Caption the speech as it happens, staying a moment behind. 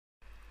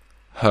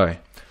Hi,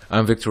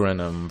 I'm Victor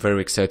and I'm very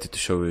excited to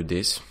show you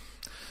this.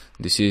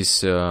 This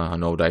is a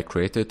node I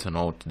created, a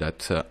node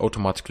that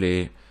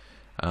automatically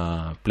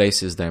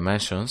places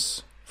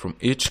dimensions from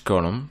each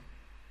column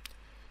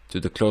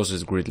to the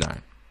closest grid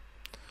line.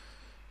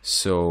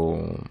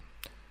 So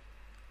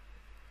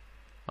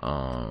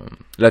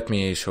let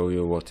me show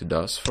you what it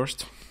does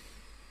first.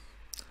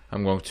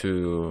 I'm going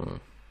to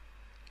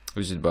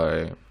use it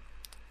by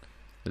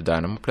the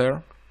Dynamo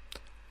player.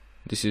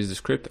 This is the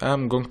script.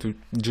 I'm going to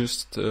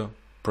just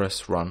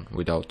press run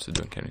without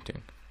doing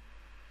anything,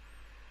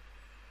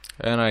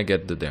 and I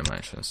get the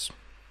dimensions,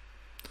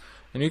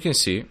 and you can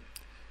see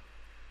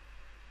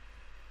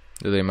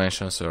the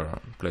dimensions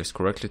are placed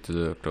correctly to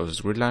the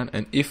closest grid line,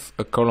 and if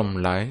a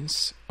column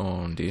lies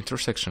on the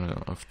intersection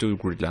of two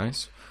grid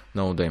lines,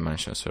 no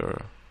dimensions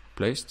are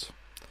placed.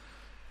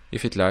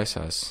 If it lies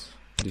as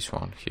this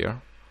one here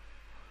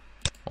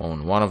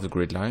on one of the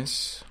grid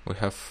lines, we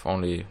have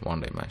only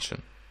one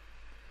dimension.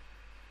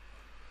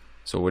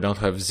 So we don't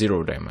have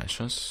 0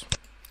 dimensions,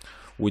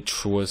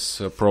 which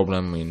was a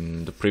problem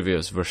in the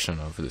previous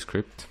version of the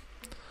script.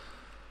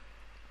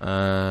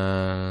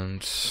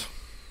 And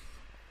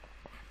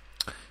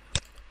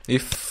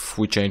if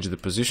we change the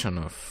position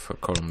of a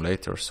column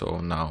later,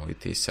 so now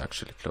it is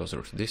actually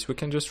closer to this, we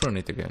can just run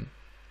it again,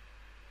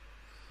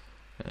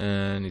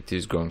 and it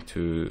is going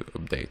to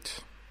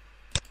update.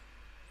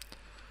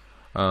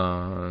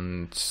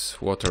 And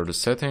what are the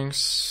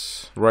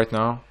settings right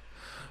now?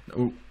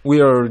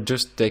 We are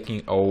just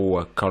taking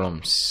all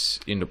columns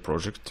in the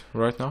project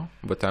right now,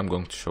 but I'm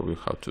going to show you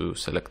how to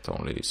select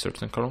only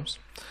certain columns.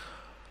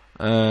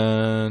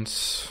 And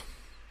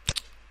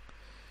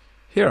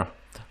here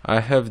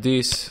I have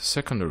these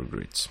secondary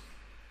grids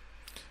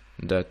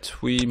that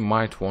we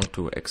might want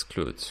to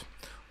exclude.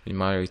 We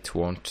might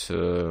want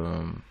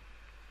the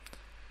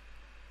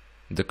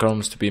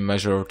columns to be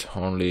measured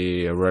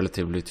only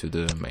relatively to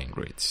the main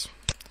grids.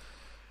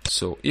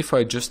 So if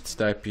I just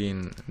type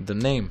in the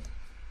name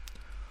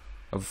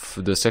of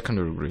the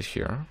secondary grid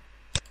here,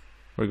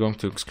 we're going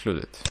to exclude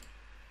it.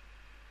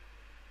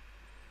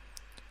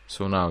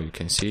 So now you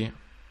can see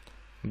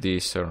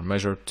these are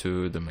measured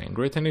to the main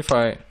grid, and if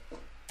I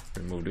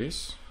remove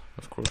this,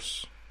 of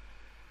course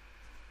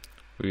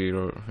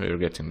we're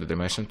getting the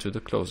dimension to the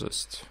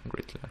closest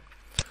grid line.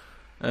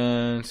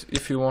 And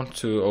if you want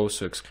to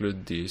also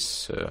exclude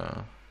this,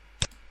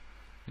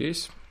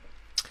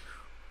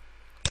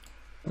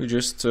 we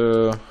just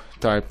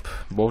type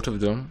both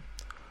of them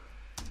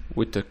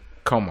with a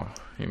comma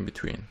in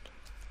between,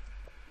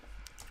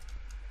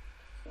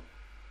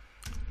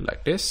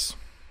 like this,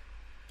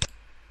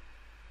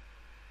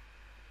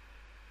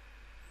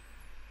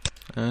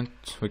 and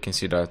we can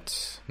see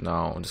that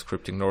now the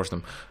script ignores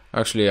them.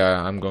 Actually,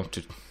 I'm going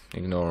to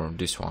ignore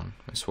this one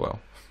as well.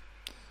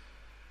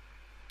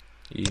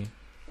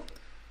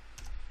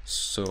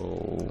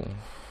 So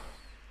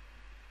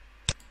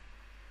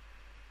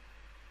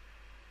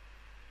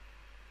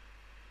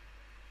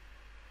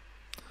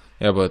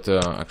yeah, but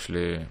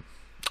actually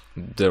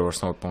there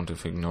was no point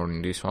of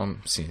ignoring this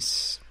one,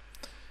 since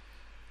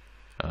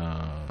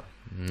none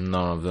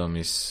of them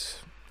is,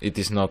 it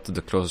is not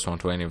the closest one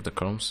to any of the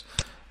columns.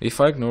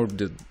 If I ignore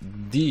the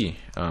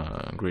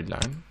grid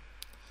line,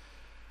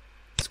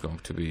 it's going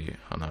to be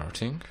another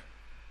thing.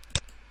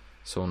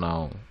 So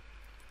now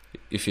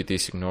if it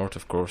is ignored,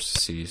 of course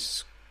C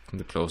is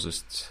the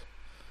closest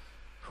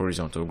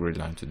horizontal grid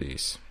line to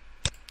this.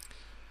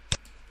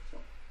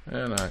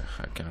 And I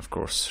can of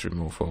course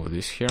remove all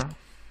this here,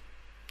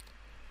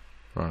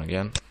 run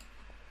again.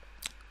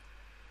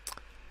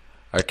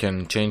 I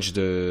can change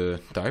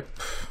the type,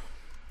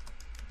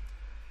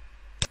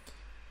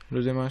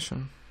 the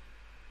dimension.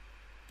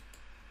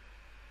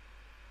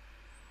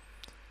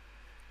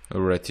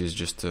 Red is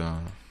just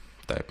a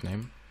type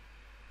name,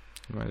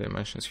 my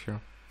dimensions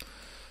here.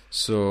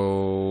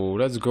 So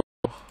let's go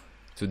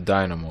to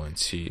Dynamo and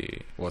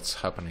see what's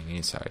happening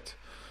inside.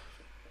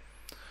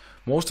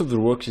 Most of the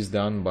work is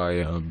done by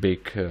a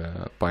big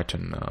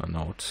Python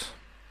node,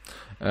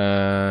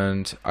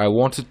 and I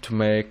wanted to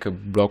make a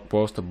blog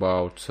post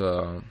about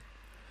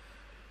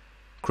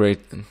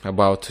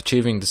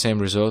achieving the same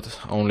result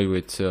only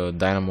with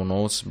Dynamo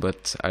nodes,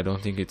 but I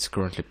don't think it's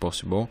currently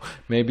possible.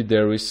 Maybe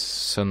there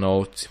is a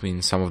node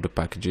in some of the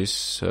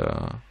packages,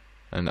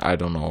 and I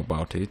don't know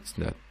about it,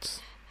 that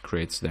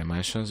creates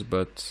dimensions,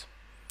 but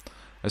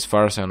as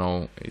far as I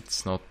know,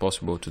 it's not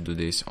possible to do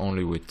this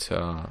only with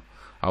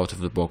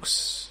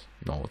out-of-the-box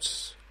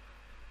nodes,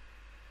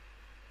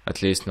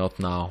 at least not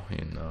now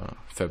in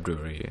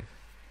February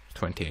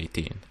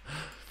 2018.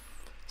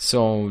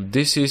 So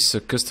this is a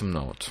custom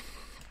node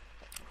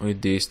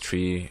with these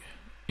 3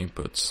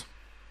 inputs.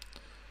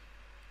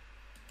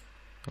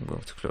 I'm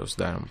going to close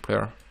Dynamo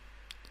player.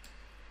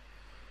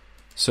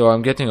 So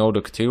I'm getting all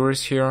the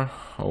categories here,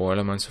 all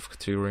elements of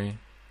category,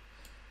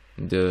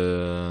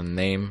 the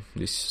name,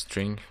 this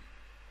string,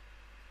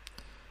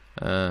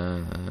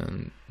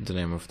 and the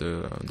name of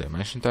the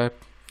dimension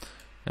type,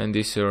 and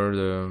these are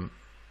the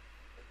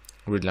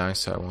grid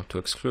lines I want to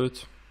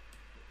exclude.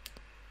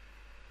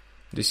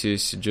 This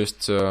is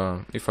just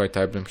if I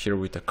type them here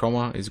with a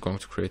comma, it's going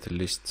to create a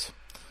list.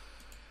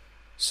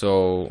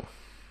 So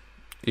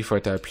if I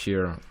type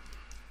here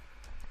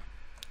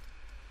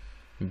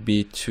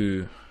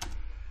B2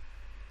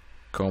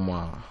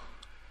 comma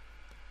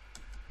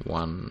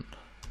 1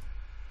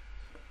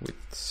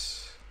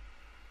 with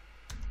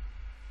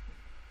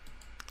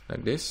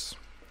like this,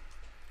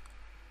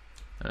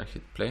 and I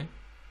hit play,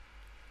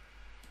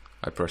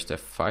 I pressed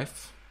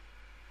F5.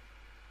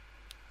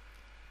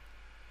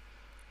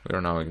 We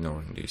are now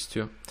ignoring these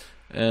two,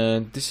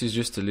 and this is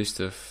just a list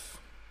of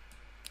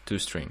 2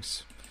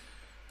 strings.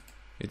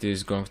 It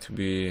is going to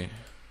be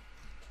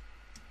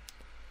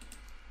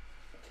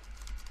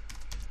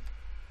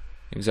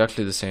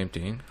exactly the same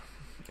thing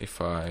if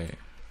I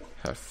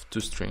have 2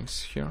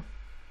 strings here.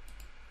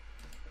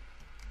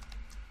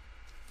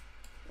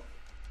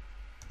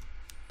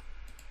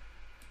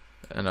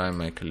 And I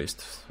make a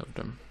list of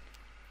them.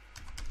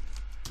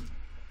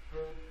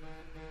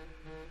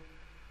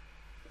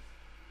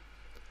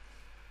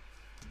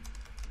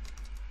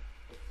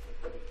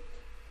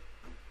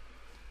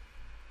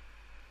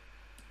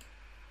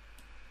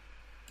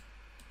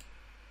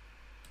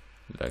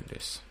 Like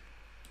this.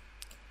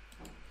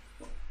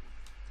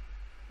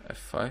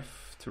 F5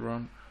 to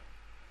run.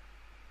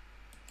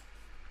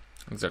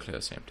 Exactly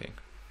the same thing.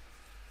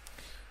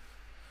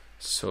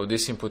 So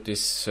this input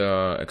is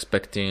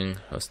expecting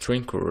a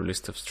string or a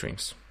list of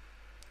strings.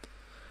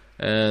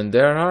 And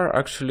there are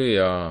actually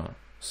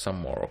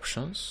some more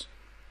options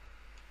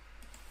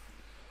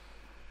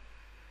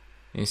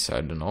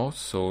inside the node.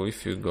 So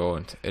if you go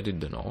and edit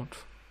the node,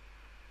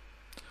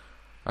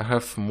 I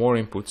have more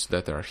inputs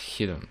that are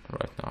hidden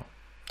right now.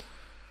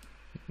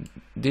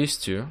 These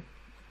two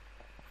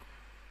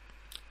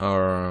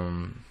are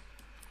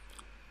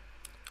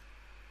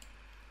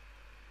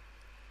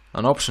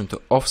an option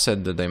to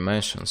offset the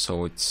dimension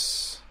so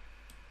it's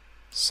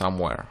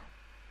somewhere.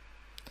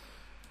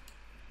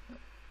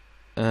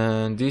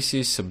 And this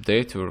is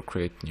update or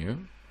create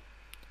new,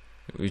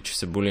 which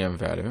is a boolean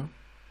value.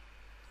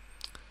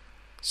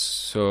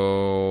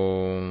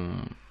 So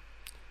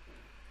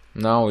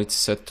now it's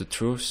set to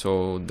true,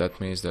 so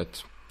that means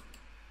that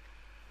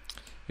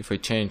if I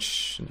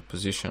change the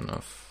position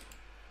of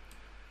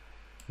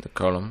the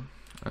column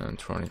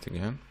and run it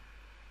again,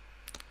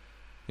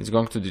 it's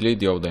going to delete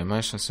the old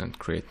dimensions and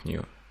create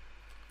new.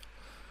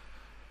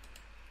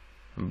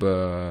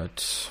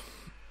 But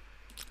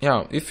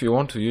yeah, if you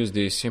want to use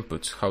these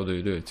inputs, how do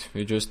you do it?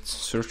 You just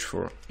search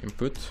for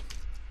input,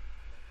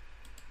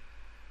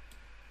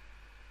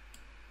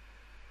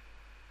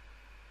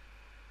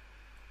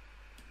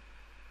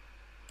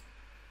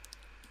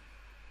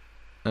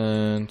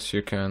 and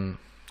you can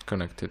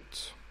connect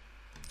it.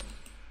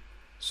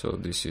 So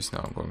this is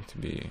now going to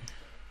be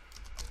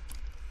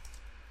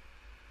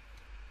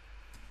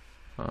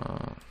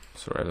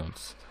sorry, I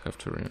don't have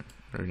to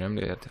rename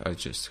it. I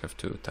just have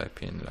to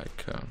type in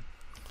like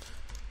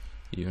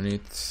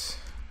unit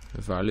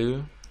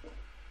value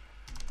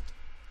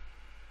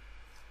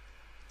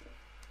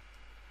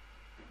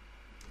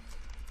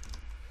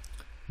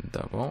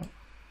double,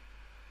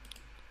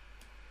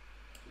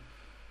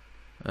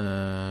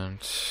 and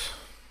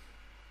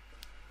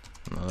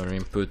another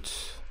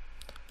input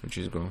which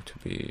is going to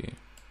be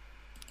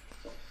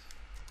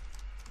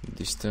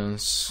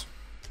distance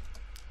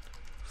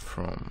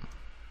from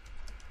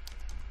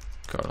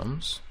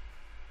columns,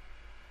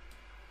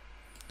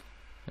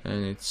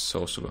 and it's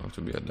also going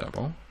to be a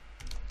double.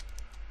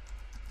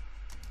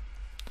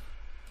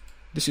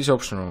 This is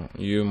optional.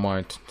 You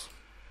might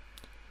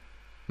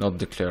not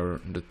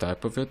declare the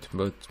type of it,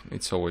 but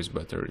it's always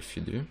better if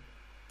you do.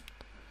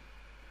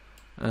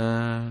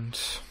 And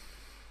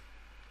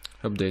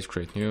update,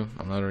 create new,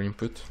 another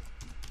input.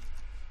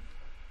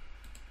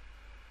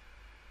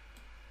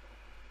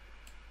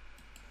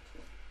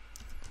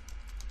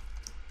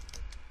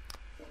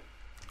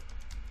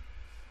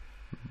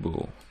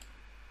 Bool.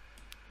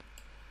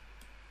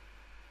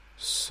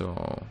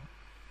 So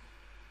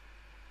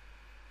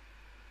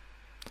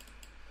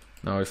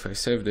now if I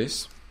save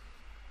this,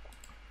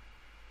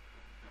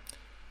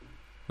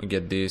 we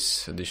get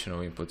these additional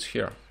inputs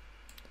here.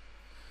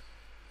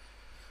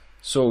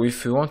 So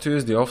if we want to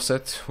use the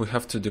offset, we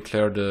have to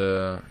declare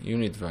the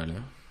unit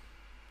value.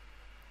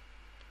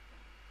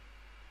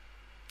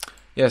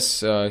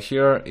 Yes,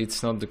 here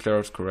it's not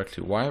declared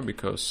correctly. Why?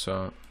 Because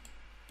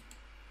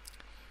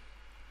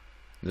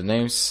the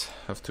names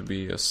have to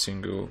be a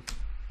single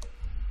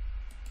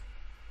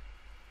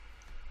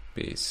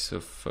piece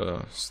of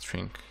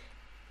string.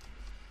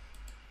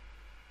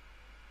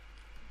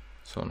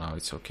 So now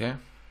it's okay.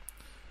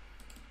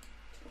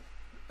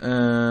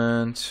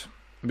 And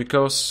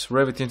because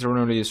Revit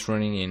internally is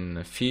running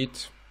in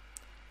feet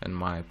and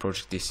my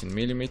project is in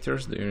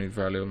millimeters, the unit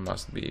value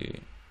must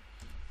be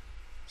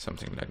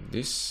something like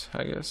this,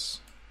 I guess.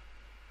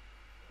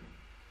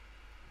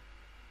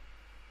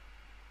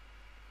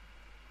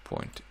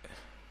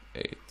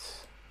 0.8.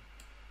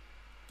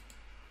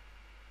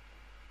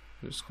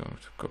 Just going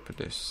to copy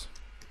this.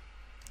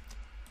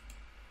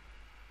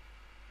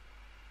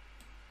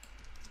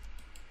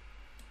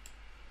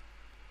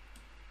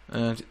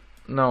 And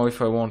now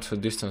if I want a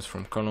distance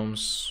from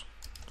columns,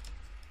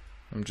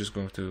 I'm just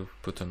going to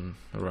put a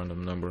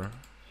random number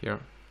here.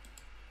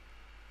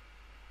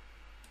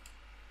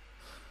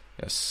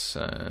 Yes,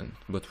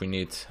 but we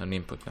need an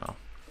input now.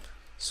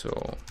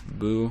 So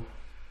boolean,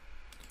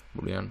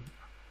 I'm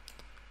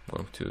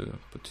going to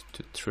put it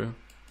to true.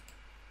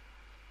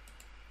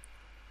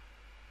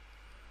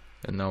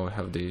 And now we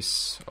have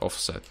this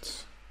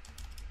offset.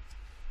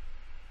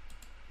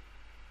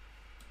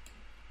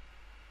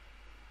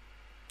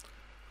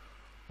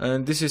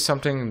 And this is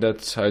something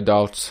that I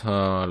doubt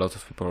a lot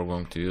of people are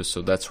going to use,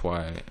 so that's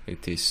why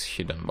it is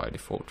hidden by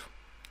default.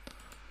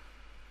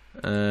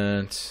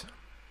 And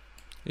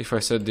if I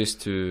set this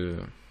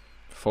to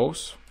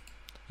false,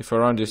 if I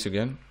run this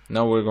again,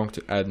 now we're going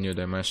to add new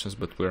dimensions,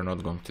 but we're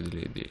not going to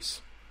delete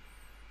these.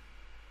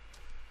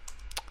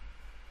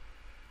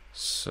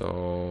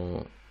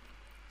 So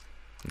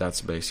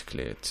that's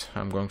basically it.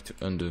 I'm going to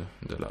undo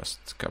the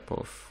last couple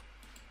of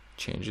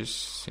changes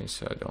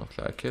since I don't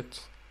like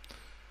it.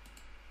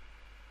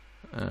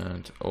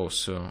 And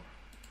also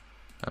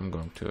I'm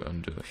going to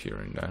undo here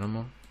in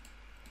Dynamo,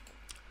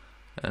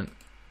 and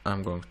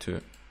I'm going to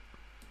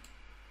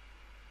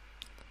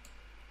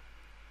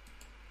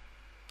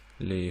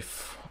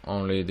leave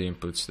only the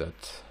inputs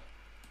that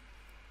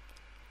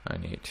I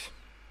need.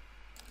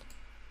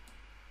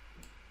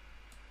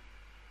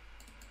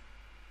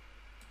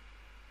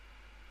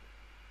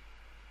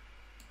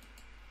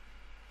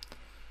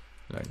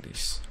 Like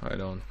this. I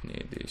don't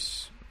need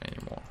this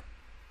anymore.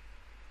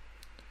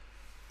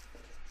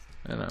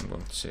 And I'm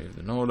going to save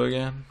the node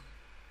again.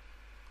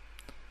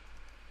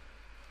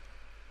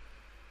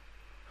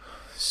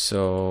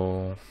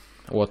 So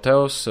what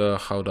else?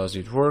 How does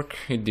it work?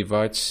 It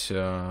divides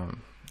the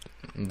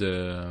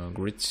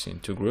grids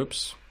into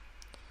groups.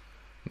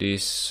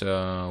 These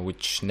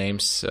which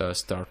names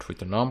start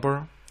with a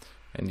number,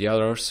 and the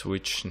others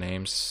which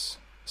names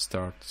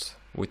start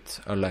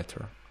with a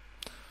letter.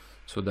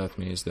 So that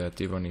means that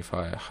even if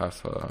I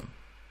have a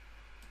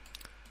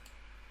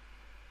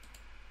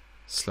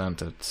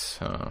slanted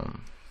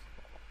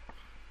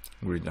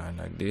grid line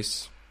like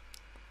this,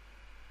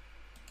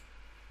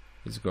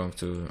 it's going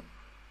to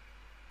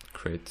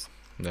create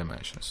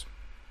dimensions.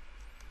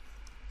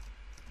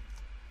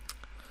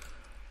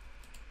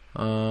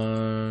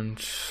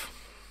 And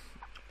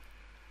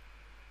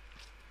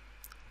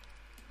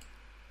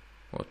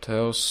what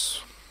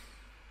else?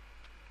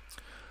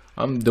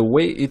 The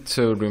way it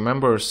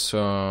remembers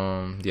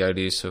the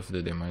IDs of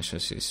the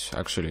dimensions is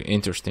actually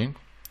interesting.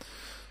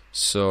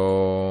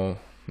 So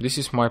this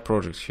is my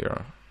project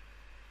here,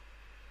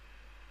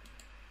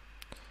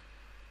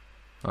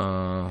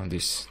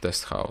 this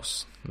test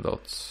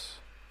house.rvt,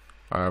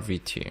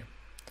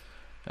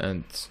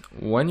 and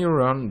when you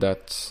run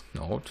that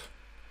node,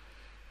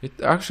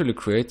 it actually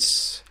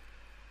creates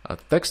a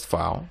text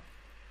file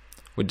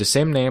with the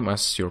same name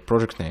as your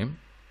project name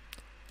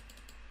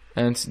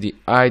and the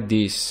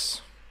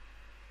IDs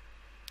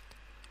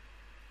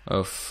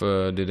of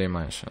the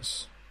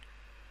dimensions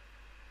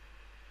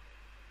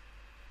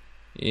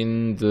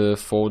in the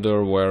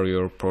folder where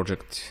your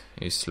project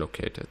is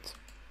located.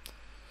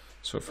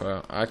 So if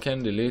I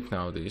can delete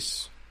now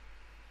this,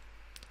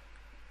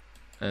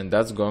 and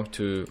that's going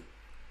to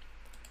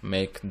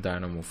make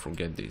Dynamo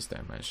forget these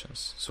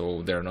dimensions,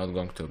 so they're not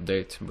going to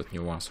update, but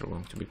new ones are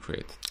going to be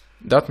created.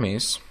 That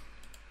means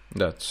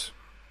that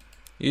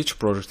each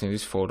project in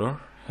this folder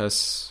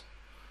has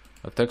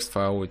a text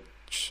file with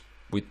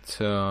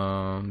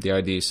the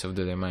IDs of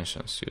the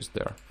dimensions used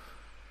there.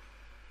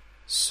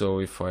 So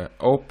if I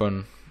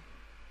open,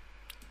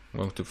 I'm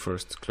going to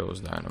first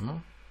close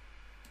Dynamo,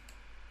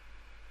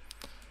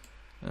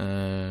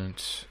 and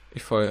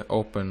if I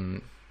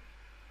open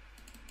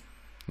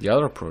the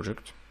other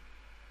project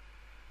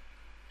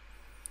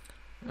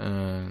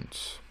and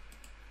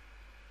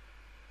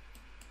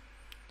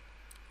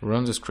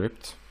run the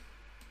script,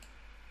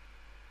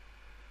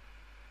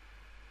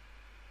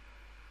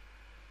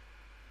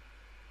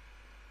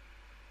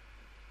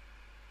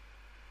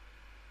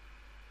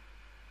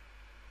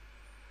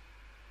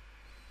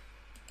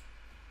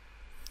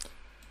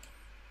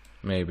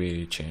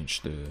 maybe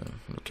change the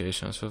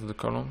locations of the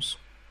columns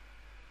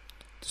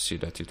to see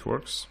that it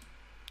works.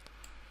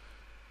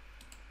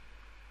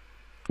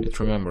 It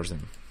remembers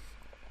them.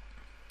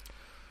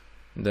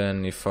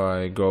 Then if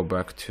I go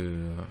back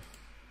to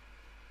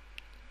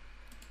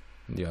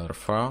the other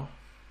file,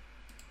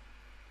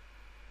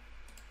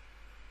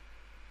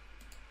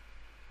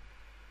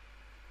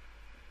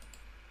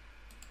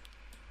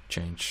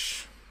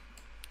 change.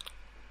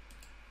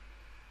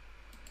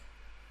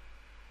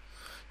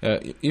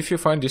 If you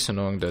find this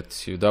annoying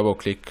that you double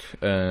click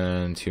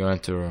and you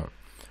enter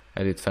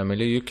edit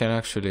family, you can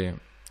actually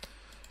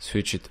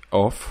switch it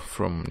off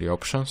from the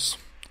options.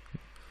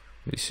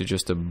 This is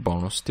just a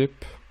bonus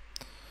tip.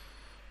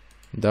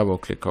 Double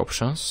click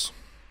options,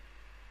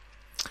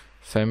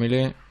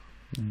 family,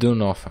 do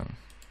nothing.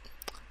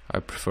 I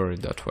prefer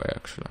it that way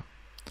actually.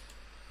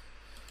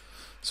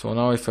 So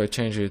now if I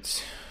change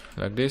it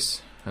like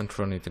this and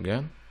run it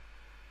again,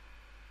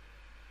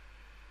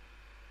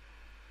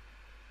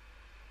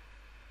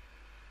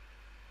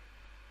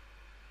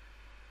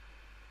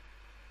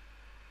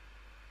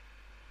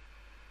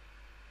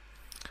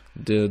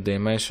 the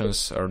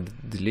dimensions are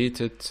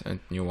deleted and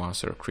new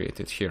ones are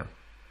created here,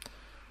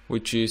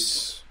 which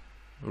is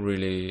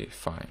really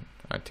fine,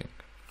 I think.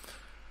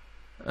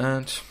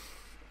 And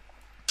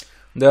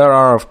there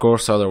are of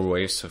course other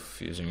ways of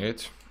using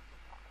it.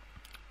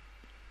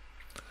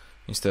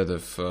 Instead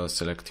of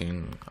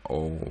selecting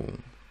all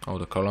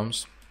the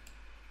columns,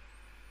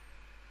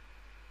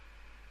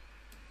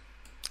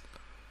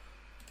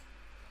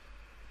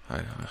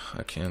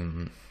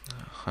 I'm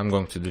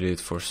going to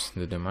delete first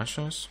the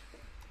dimensions.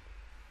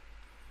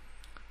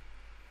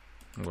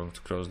 I'm going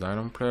to close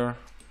Dynamo player,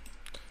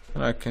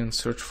 and I can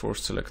search for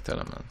select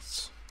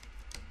elements.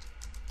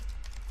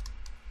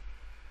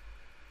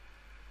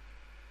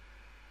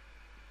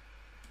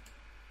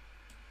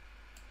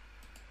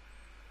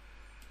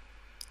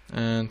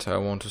 And I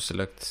want to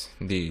select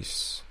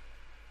these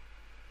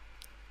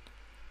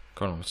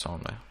columns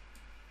only.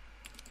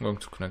 I'm going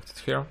to connect it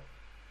here,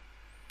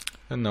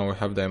 and now we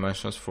have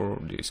dimensions for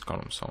these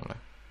columns only.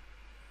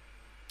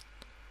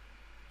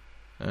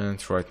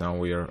 And right now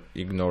we are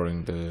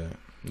ignoring the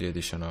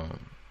additional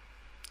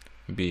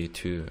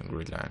B2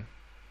 grid line.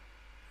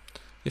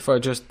 If I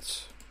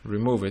just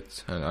remove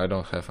it and I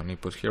don't have an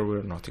input here,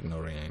 we're not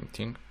ignoring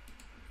anything,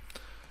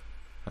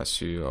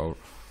 as you've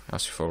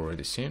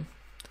already seen.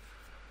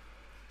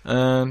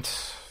 And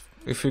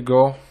if we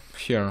go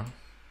here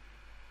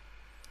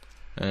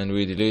and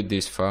we delete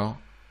this file,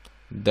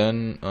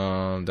 then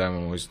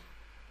Dynamo is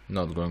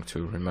not going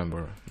to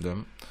remember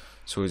them,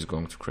 so it's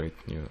going to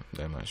create new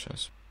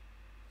dimensions.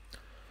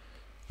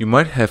 You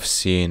might have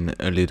seen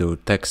a little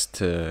text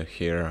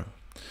here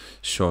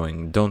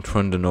showing don't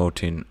run the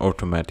node in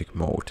automatic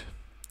mode.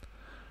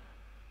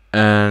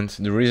 And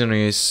the reason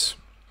is,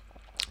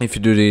 if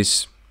you do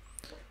this,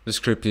 the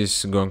script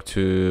is going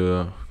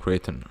to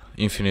create an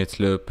infinite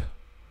loop,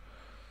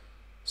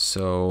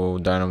 so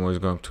Dynamo is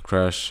going to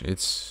crash.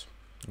 It's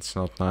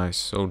not nice.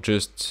 So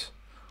just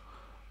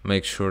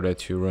make sure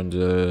that you run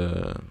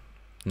the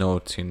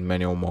node in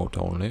manual mode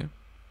only.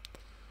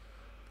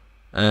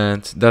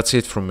 And that's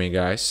it from me,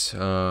 guys.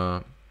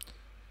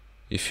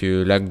 If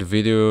you liked the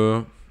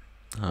video,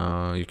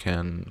 you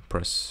can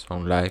press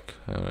on like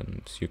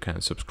and you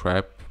can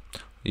subscribe.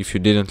 If you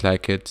didn't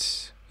like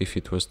it, if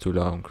it was too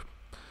long,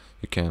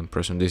 you can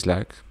press on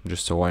dislike,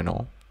 just so I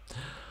know.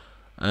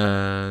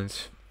 And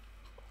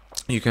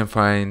you can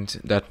find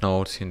that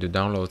note in the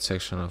download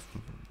section of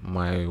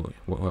my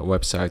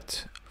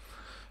website,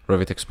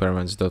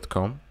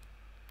 revitexperiments.com.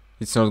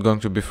 It's not going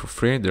to be for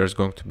free, there's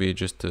going to be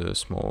just a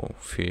small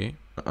fee.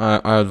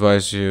 I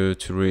advise you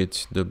to read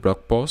the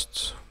blog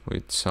post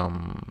with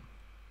some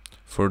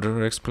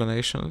further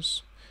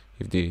explanations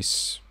if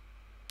these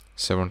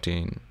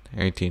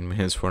 17-18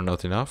 minutes were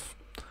not enough.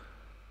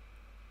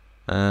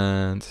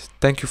 And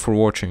thank you for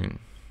watching.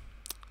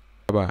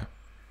 Bye bye.